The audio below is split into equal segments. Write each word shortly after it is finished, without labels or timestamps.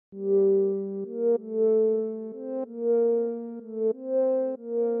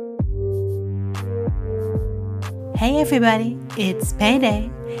Hey everybody, it's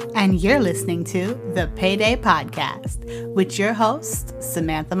Payday, and you're listening to the Payday Podcast with your host,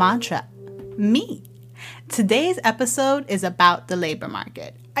 Samantha Mantra, me. Today's episode is about the labor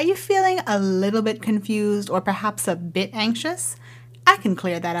market. Are you feeling a little bit confused or perhaps a bit anxious? I can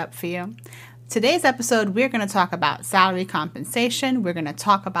clear that up for you. Today's episode, we're going to talk about salary compensation. We're going to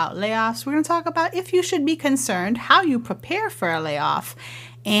talk about layoffs. We're going to talk about if you should be concerned, how you prepare for a layoff,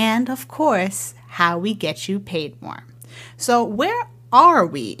 and of course, how we get you paid more. So where are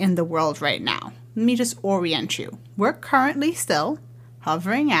we in the world right now? Let me just orient you. We're currently still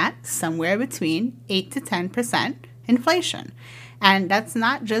hovering at somewhere between 8 to 10% inflation. And that's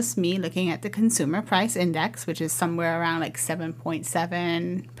not just me looking at the consumer price index, which is somewhere around like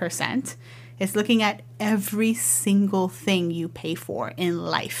 7.7%. It's looking at every single thing you pay for in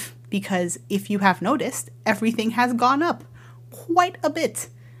life. Because if you have noticed, everything has gone up quite a bit.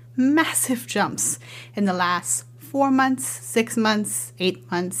 Massive jumps in the last 4 months, 6 months, 8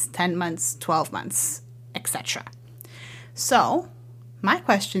 months, 10 months, 12 months, etc. So, my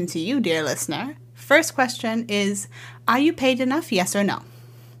question to you, dear listener, first question is, are you paid enough, yes or no?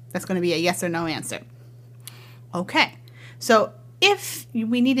 That's going to be a yes or no answer. Okay, so if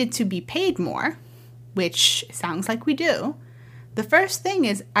we needed to be paid more, which sounds like we do, the first thing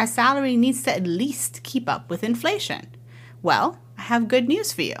is our salary needs to at least keep up with inflation. Well, I have good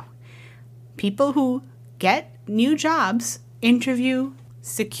news for you. People who get new jobs, interview,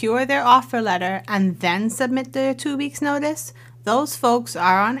 secure their offer letter, and then submit their 2 weeks notice, those folks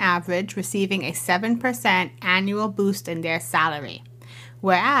are on average receiving a 7% annual boost in their salary.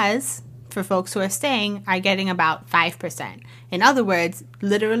 Whereas, for folks who are staying, are getting about 5%. In other words,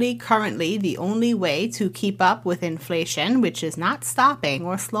 literally currently the only way to keep up with inflation, which is not stopping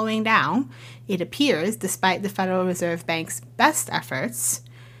or slowing down, it appears, despite the Federal Reserve Bank's best efforts,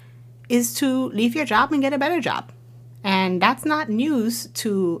 is to leave your job and get a better job. And that's not news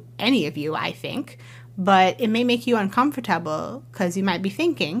to any of you, I think, but it may make you uncomfortable because you might be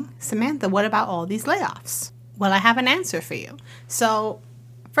thinking, Samantha, what about all these layoffs? Well, I have an answer for you. So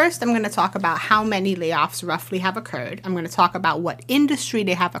first, I'm going to talk about how many layoffs roughly have occurred. I'm going to talk about what industry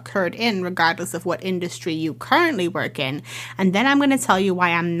they have occurred in, regardless of what industry you currently work in. And then I'm going to tell you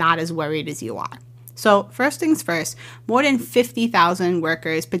why I'm not as worried as you are. So first things first, more than 50,000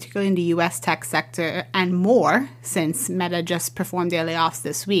 workers, particularly in the U.S. tech sector and more, since Meta just performed their layoffs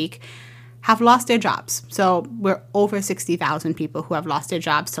this week, have lost their jobs. So we're over 60,000 people who have lost their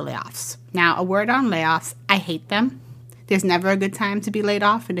jobs to layoffs. Now, a word on layoffs, I hate them. There's never a good time to be laid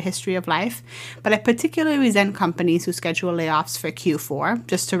off in the history of life, but I particularly resent companies who schedule layoffs for Q4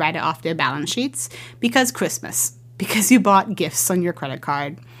 just to write it off their balance sheets because Christmas, because you bought gifts on your credit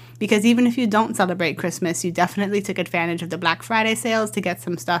card, because even if you don't celebrate Christmas, you definitely took advantage of the Black Friday sales to get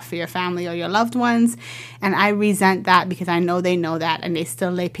some stuff for your family or your loved ones, and I resent that because I know they know that and they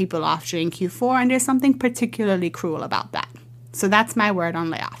still lay people off during Q4, and there's something particularly cruel about that. So that's my word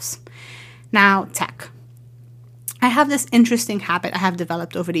on layoffs. Now, tech. I have this interesting habit I have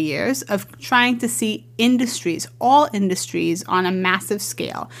developed over the years of trying to see industries, all industries, on a massive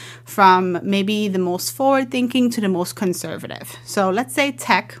scale, from maybe the most forward-thinking to the most conservative. So let's say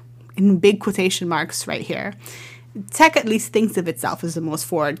tech, in big quotation marks right here. Tech at least thinks of itself as the most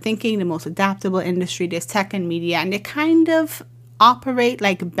forward-thinking, the most adaptable industry. There's tech and media, and they kind of operate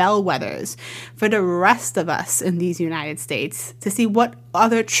like bellwethers for the rest of us in these United States to see what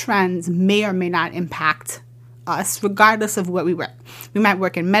other trends may or may not impact us, regardless of what we work. We might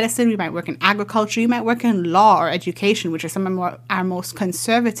work in medicine, we might work in agriculture, you might work in law or education, which are some of our most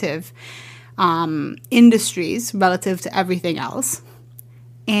conservative industries relative to everything else.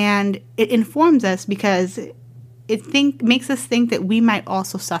 And it informs us because it makes us think that we might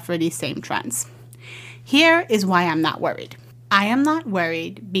also suffer these same trends. Here is why I'm not worried. I am not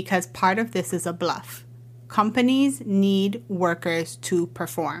worried because part of this is a bluff. Companies need workers to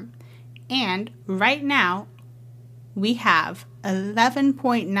perform. And right now, we have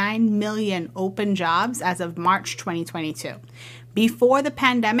 11.9 million open jobs as of March 2022. Before the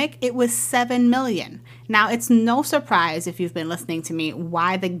pandemic, it was 7 million. Now, it's no surprise if you've been listening to me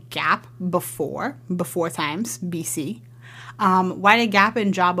why the gap before times, BC, why the gap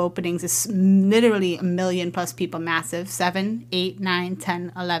in job openings is literally 1 million plus people massive, 7, 8, 9,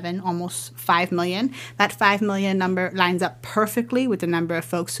 10, 11, almost 5 million. That 5 million number lines up perfectly with the number of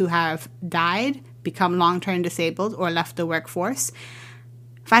folks who have died, become long-term disabled, or left the workforce.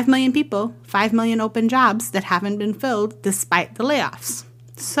 5 million people, 5 million open jobs that haven't been filled despite the layoffs.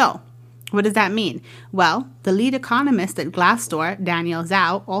 So, What does that mean? Well, the lead economist at Glassdoor, Daniel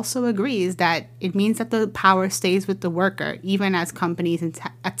Zhao, also agrees that it means that the power stays with the worker, even as companies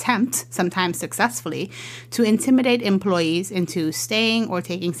attempt, sometimes successfully, to intimidate employees into staying or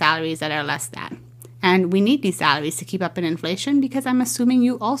taking salaries that are less than. And we need these salaries to keep up in inflation because I'm assuming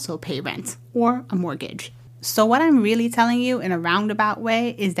you also pay rent or a mortgage. So what I'm really telling you in a roundabout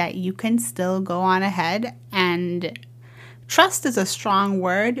way is that you can still go on ahead and trust is a strong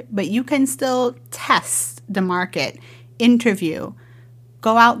word, but you can still test the market, interview,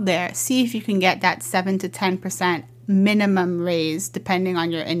 go out there, see if you can get that 7 to 10% minimum raise depending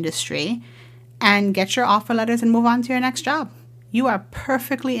on your industry, and get your offer letters and move on to your next job. You are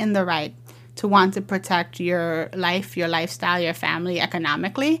perfectly in the right to want to protect your life, your lifestyle, your family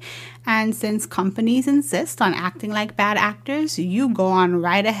economically. And since companies insist on acting like bad actors, you go on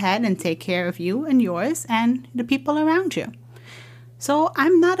right ahead and take care of you and yours and the people around you. So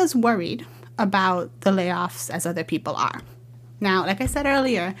I'm not as worried about the layoffs as other people are. Now, like I said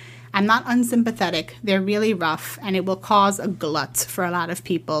earlier, I'm not unsympathetic. They're really rough, and it will cause a glut for a lot of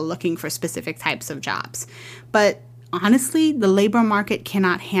people looking for specific types of jobs. But honestly, the labor market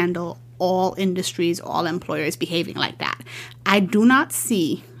cannot handle all industries, all employers behaving like that. I do not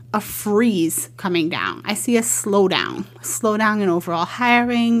see a freeze coming down. I see a slowdown in overall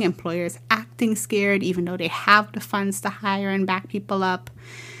hiring, employers acting scared even though they have the funds to hire and back people up.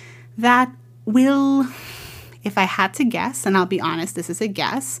 That will, if I had to guess, and I'll be honest, this is a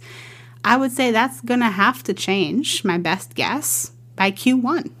guess, I would say that's going to have to change, my best guess, by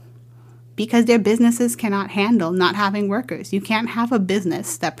Q1. Because their businesses cannot handle not having workers. You can't have a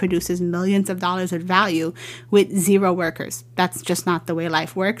business that produces millions of dollars of value with 0 workers. That's just not the way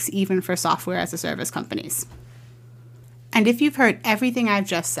life works, even for software as a service companies. And if you've heard everything I've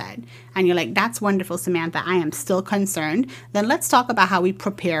just said, and you're like, that's wonderful, Samantha, I am still concerned, then let's talk about how we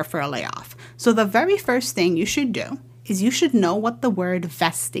prepare for a layoff. So the very first thing you should do is you should know what the word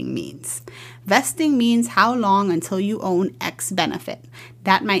vesting means. Vesting means how long until you own X benefit.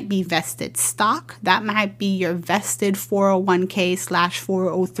 That might be vested stock. That might be your vested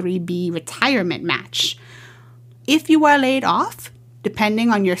 401k/403b retirement match. If you are laid off,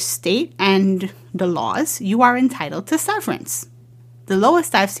 depending on your state and the laws, you are entitled to severance. The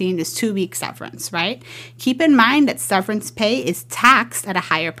lowest I've seen is 2-week severance, right? Keep in mind that severance pay is taxed at a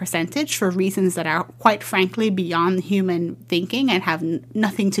higher percentage for reasons that are quite frankly beyond human thinking and have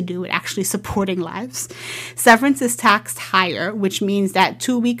nothing to do with actually supporting lives. Severance is taxed higher, which means that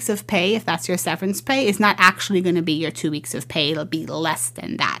 2 weeks of pay, if that's your severance pay, is not actually going to be your 2 weeks of pay. It'll be less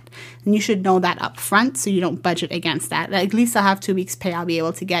than that. And you should know that up front so you don't budget against that. At least I'll have 2 weeks pay I'll be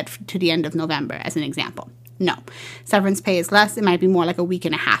able to get to the end of November as an example. No, severance pay is less. It might be more like a week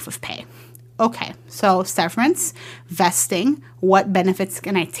and a half of pay. Okay, so severance, vesting, what benefits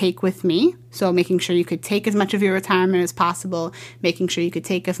can I take with me? So making sure you could take as much of your retirement as possible, making sure you could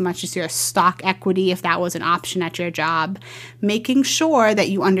take as much as your stock equity if that was an option at your job, making sure that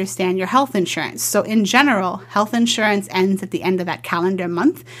you understand your health insurance. So in general, health insurance ends at the end of that calendar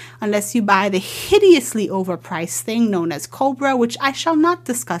month unless you buy the hideously overpriced thing known as COBRA, which I shall not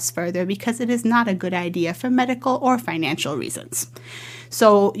discuss further because it is not a good idea for medical or financial reasons.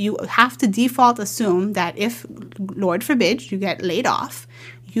 So you have to default assume that if, Lord forbid, you get laid off,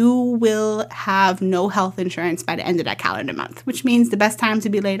 you will have no health insurance by the end of that calendar month, which means the best time to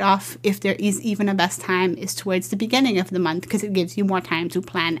be laid off, if there is even a best time, is towards the beginning of the month because it gives you more time to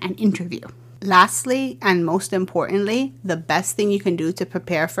plan an interview. Lastly, and most importantly, the best thing you can do to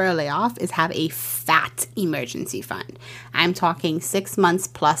prepare for a layoff is have a fat emergency fund. I'm talking 6 months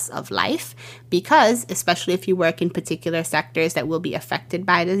plus of life because, especially if you work in particular sectors that will be affected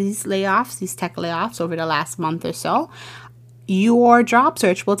by these layoffs, these tech layoffs over the last month or so, your job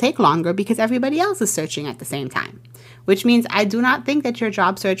search will take longer because everybody else is searching at the same time. Which means I do not think that your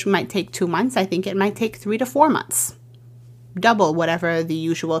job search might take 2 months. I think it might take 3 to 4 months. Double whatever the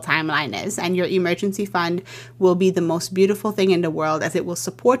usual timeline is, and your emergency fund will be the most beautiful thing in the world as it will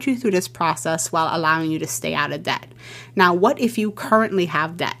support you through this process while allowing you to stay out of debt. Now, what if you currently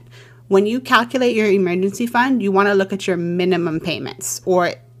have debt? When you calculate your emergency fund, you want to look at your minimum payments.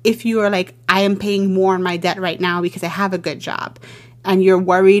 Or if you are like, I am paying more on my debt right now because I have a good job, and you're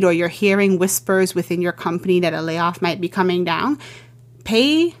worried or you're hearing whispers within your company that a layoff might be coming down,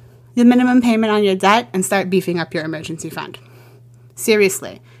 pay the minimum payment on your debt and start beefing up your emergency fund.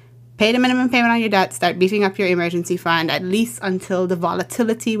 Seriously, pay the minimum payment on your debt, start beefing up your emergency fund, at least until the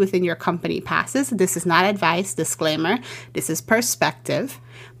volatility within your company passes. This is not advice, disclaimer, this is perspective.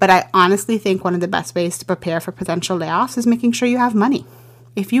 But I honestly think one of the best ways to prepare for potential layoffs is making sure you have money.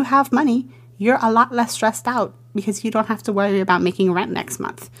 If you have money, you're a lot less stressed out because you don't have to worry about making rent next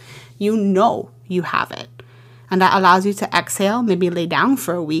month. You know you have it. And that allows you to exhale, maybe lay down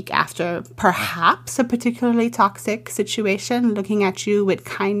for a week after perhaps a particularly toxic situation, looking at you with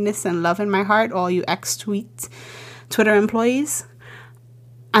kindness and love in my heart, all you Twitter employees,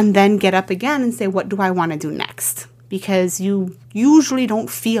 and then get up again and say, what do I want to do next? Because you usually don't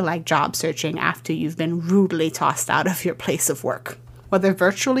feel like job searching after you've been rudely tossed out of your place of work, whether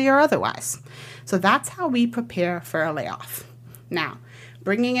virtually or otherwise. So that's how we prepare for a layoff. Now,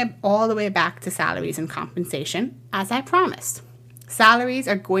 bringing it all the way back to salaries and compensation, as I promised. Salaries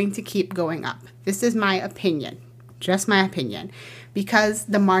are going to keep going up. This is my opinion, just my opinion, because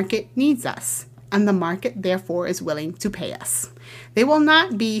the market needs us, and the market, therefore, is willing to pay us. They will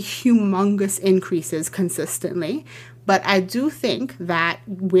not be humongous increases consistently, but I do think that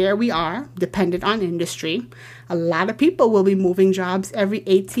where we are, dependent on industry, a lot of people will be moving jobs every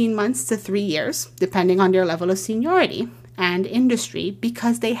 18 months to 3 years, depending on their level of seniority and industry,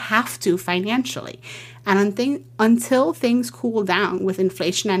 because they have to financially. And until things cool down with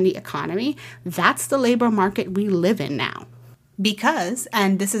inflation and the economy, that's the labor market we live in now. Because,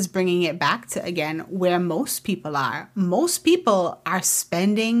 and this is bringing it back to, again, where most people are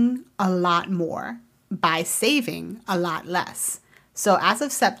spending a lot more by saving a lot less. So as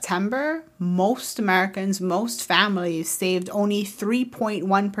of September, most Americans, most families saved only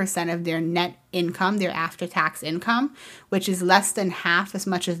 3.1% of their net income, their after-tax income, which is less than half as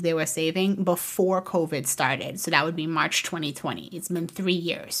much as they were saving before COVID started. So that would be March 2020. It's been 3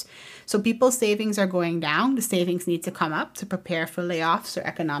 years. So people's savings are going down. The savings need to come up to prepare for layoffs or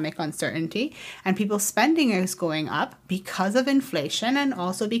economic uncertainty. And people's spending is going up because of inflation, and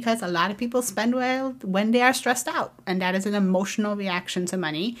also because a lot of people spend well when they are stressed out. And that is an emotional reaction to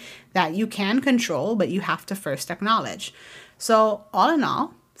money that you can control, but you have to first acknowledge. So all in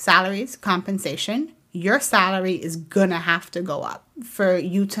all, salaries, compensation, your salary is gonna have to go up for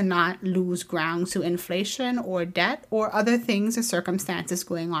you to not lose ground to inflation or debt or other things or circumstances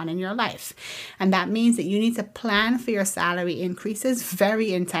going on in your life. And that means that you need to plan for your salary increases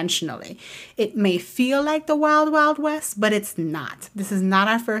very intentionally. It may feel like the wild, wild west, but it's not. This is not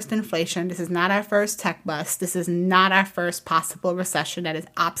our first inflation. This is not our first tech bust. This is not our first possible recession that is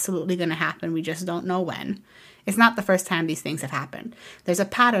absolutely going to happen. We just don't know when. It's not the first time these things have happened. There's a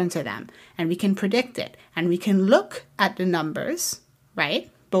pattern to them, and we can predict it. And we can look at the numbers, right?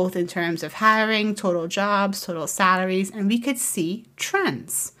 Both in terms of hiring, total jobs, total salaries, and we could see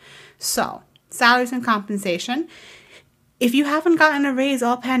trends. So, salaries and compensation. If you haven't gotten a raise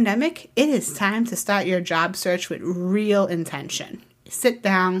all pandemic, it is time to start your job search with real intention. Sit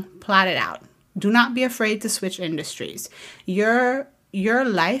down, plot it out. Do not be afraid to switch industries. Your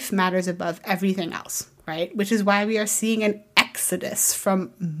life matters above everything else. Right? Which is why we are seeing an exodus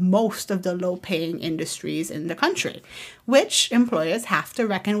from most of the low-paying industries in the country, which employers have to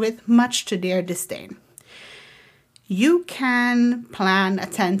reckon with, much to their disdain. You can plan a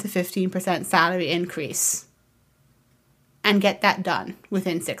 10 to 15% salary increase and get that done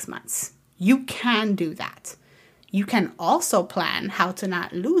within 6 months. You can do that. You can also plan how to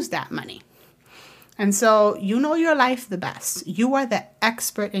not lose that money. And so you know your life the best. You are the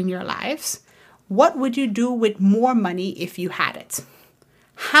expert in your lives. What would you do with more money if you had it?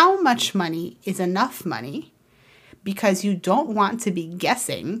 How much money is enough money? Because you don't want to be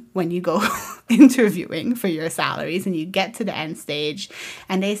guessing when you go interviewing for your salaries and you get to the end stage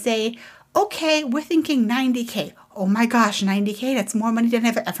and they say, okay, we're thinking 90K. Oh my gosh, 90K, that's more money than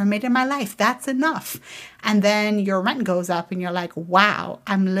I've ever made in my life. That's enough. And then your rent goes up and you're like, wow,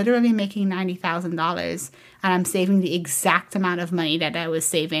 I'm literally making $90,000 and I'm saving the exact amount of money that I was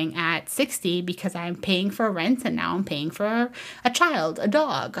saving at 60 because I'm paying for rent and now I'm paying for a child, a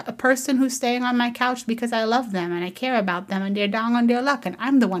dog, a person who's staying on my couch because I love them and I care about them and they're down on their luck and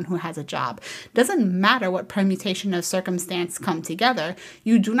I'm the one who has a job. Doesn't matter what permutation of circumstance come together.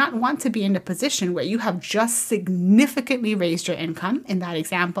 You do not want to be in the position where you have just significantly raised your income, in that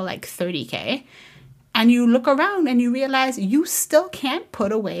example, like 30K, and you look around and you realize you still can't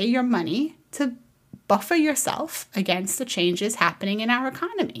put away your money to buffer yourself against the changes happening in our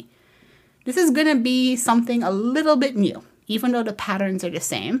economy. This is going to be something a little bit new, even though the patterns are the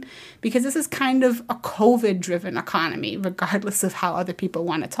same, because this is kind of a COVID-driven economy, regardless of how other people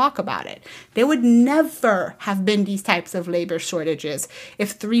want to talk about it. There would never have been these types of labor shortages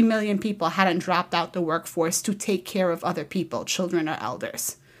if 3 million people hadn't dropped out the workforce to take care of other people, children or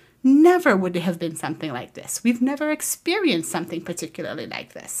elders. Never would there have been something like this. We've never experienced something particularly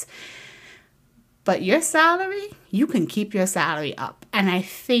like this. But your salary, you can keep your salary up. And I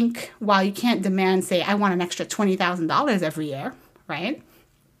think while you can't demand, say, I want an extra $20,000 every year, right?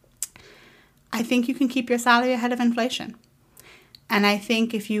 I think you can keep your salary ahead of inflation. And I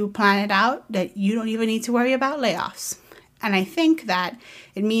think if you plan it out, that you don't even need to worry about layoffs. And I think that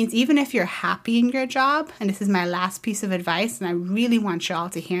it means even if you're happy in your job, and this is my last piece of advice, and I really want y'all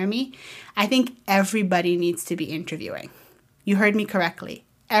to hear me, I think everybody needs to be interviewing. You heard me correctly.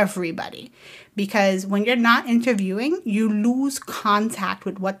 Everybody. Because when you're not interviewing, you lose contact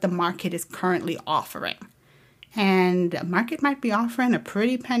with what the market is currently offering. And the market might be offering a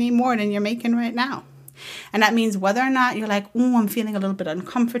pretty penny more than you're making right now. And that means whether or not you're like, oh, I'm feeling a little bit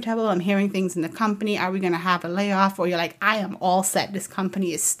uncomfortable, I'm hearing things in the company, are we going to have a layoff? Or you're like, I am all set, this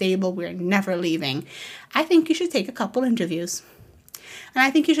company is stable, we're never leaving. I think you should take a couple interviews. And I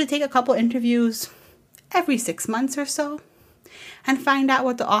think you should take a couple interviews every 6 months or so and find out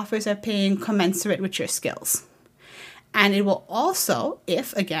what the offers are paying commensurate with your skills. And it will also,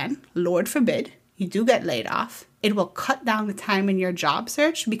 if, again, Lord forbid, you do get laid off, it will cut down the time in your job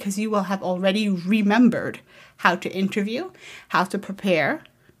search because you will have already remembered how to interview, how to prepare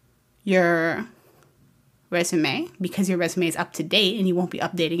your resume, because your resume is up to date and you won't be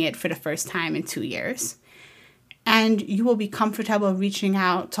updating it for the first time in 2 years. And you will be comfortable reaching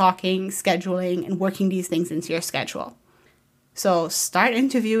out, talking, scheduling, and working these things into your schedule. So start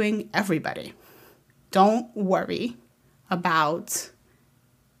interviewing everybody. Don't worry about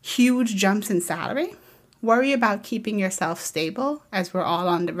huge jumps in salary. Worry about keeping yourself stable as we're all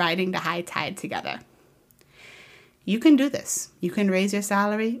riding the high tide together. You can do this. You can raise your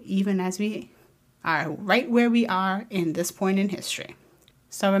salary even as we are right where we are in this point in history.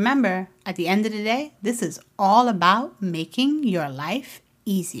 So remember, at the end of the day, this is all about making your life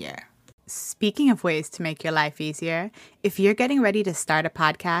easier. Speaking of ways to make your life easier, if you're getting ready to start a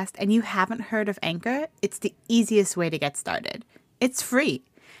podcast and you haven't heard of Anchor, it's the easiest way to get started. It's free.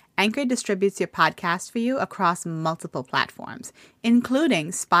 Anchor distributes your podcast for you across multiple platforms, including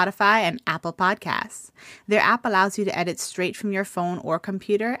Spotify and Apple Podcasts. Their app allows you to edit straight from your phone or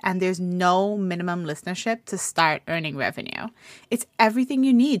computer, and there's no minimum listenership to start earning revenue. It's everything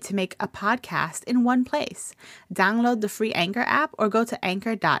you need to make a podcast in one place. Download the free Anchor app or go to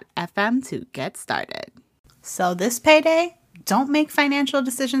anchor.fm to get started. So this payday, don't make financial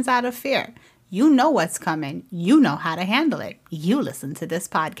decisions out of fear. You know what's coming. You know how to handle it. You listen to this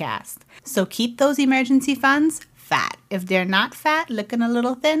podcast. So keep those emergency funds fat. If they're not fat, looking a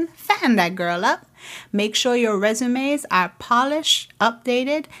little thin, fatten that girl up. Make sure your resumes are polished,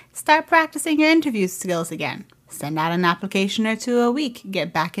 updated. Start practicing your interview skills again. Send out an application or two a week.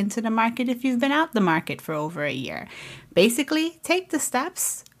 Get back into the market if you've been out the market for over a year. Basically, take the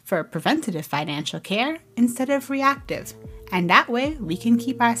steps for preventative financial care instead of reactive. And that way, we can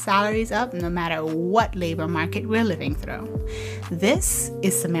keep our salaries up no matter what labor market we're living through. This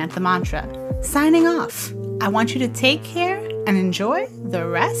is Samantha Mantra, signing off. I want you to take care and enjoy the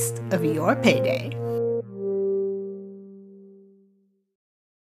rest of your payday.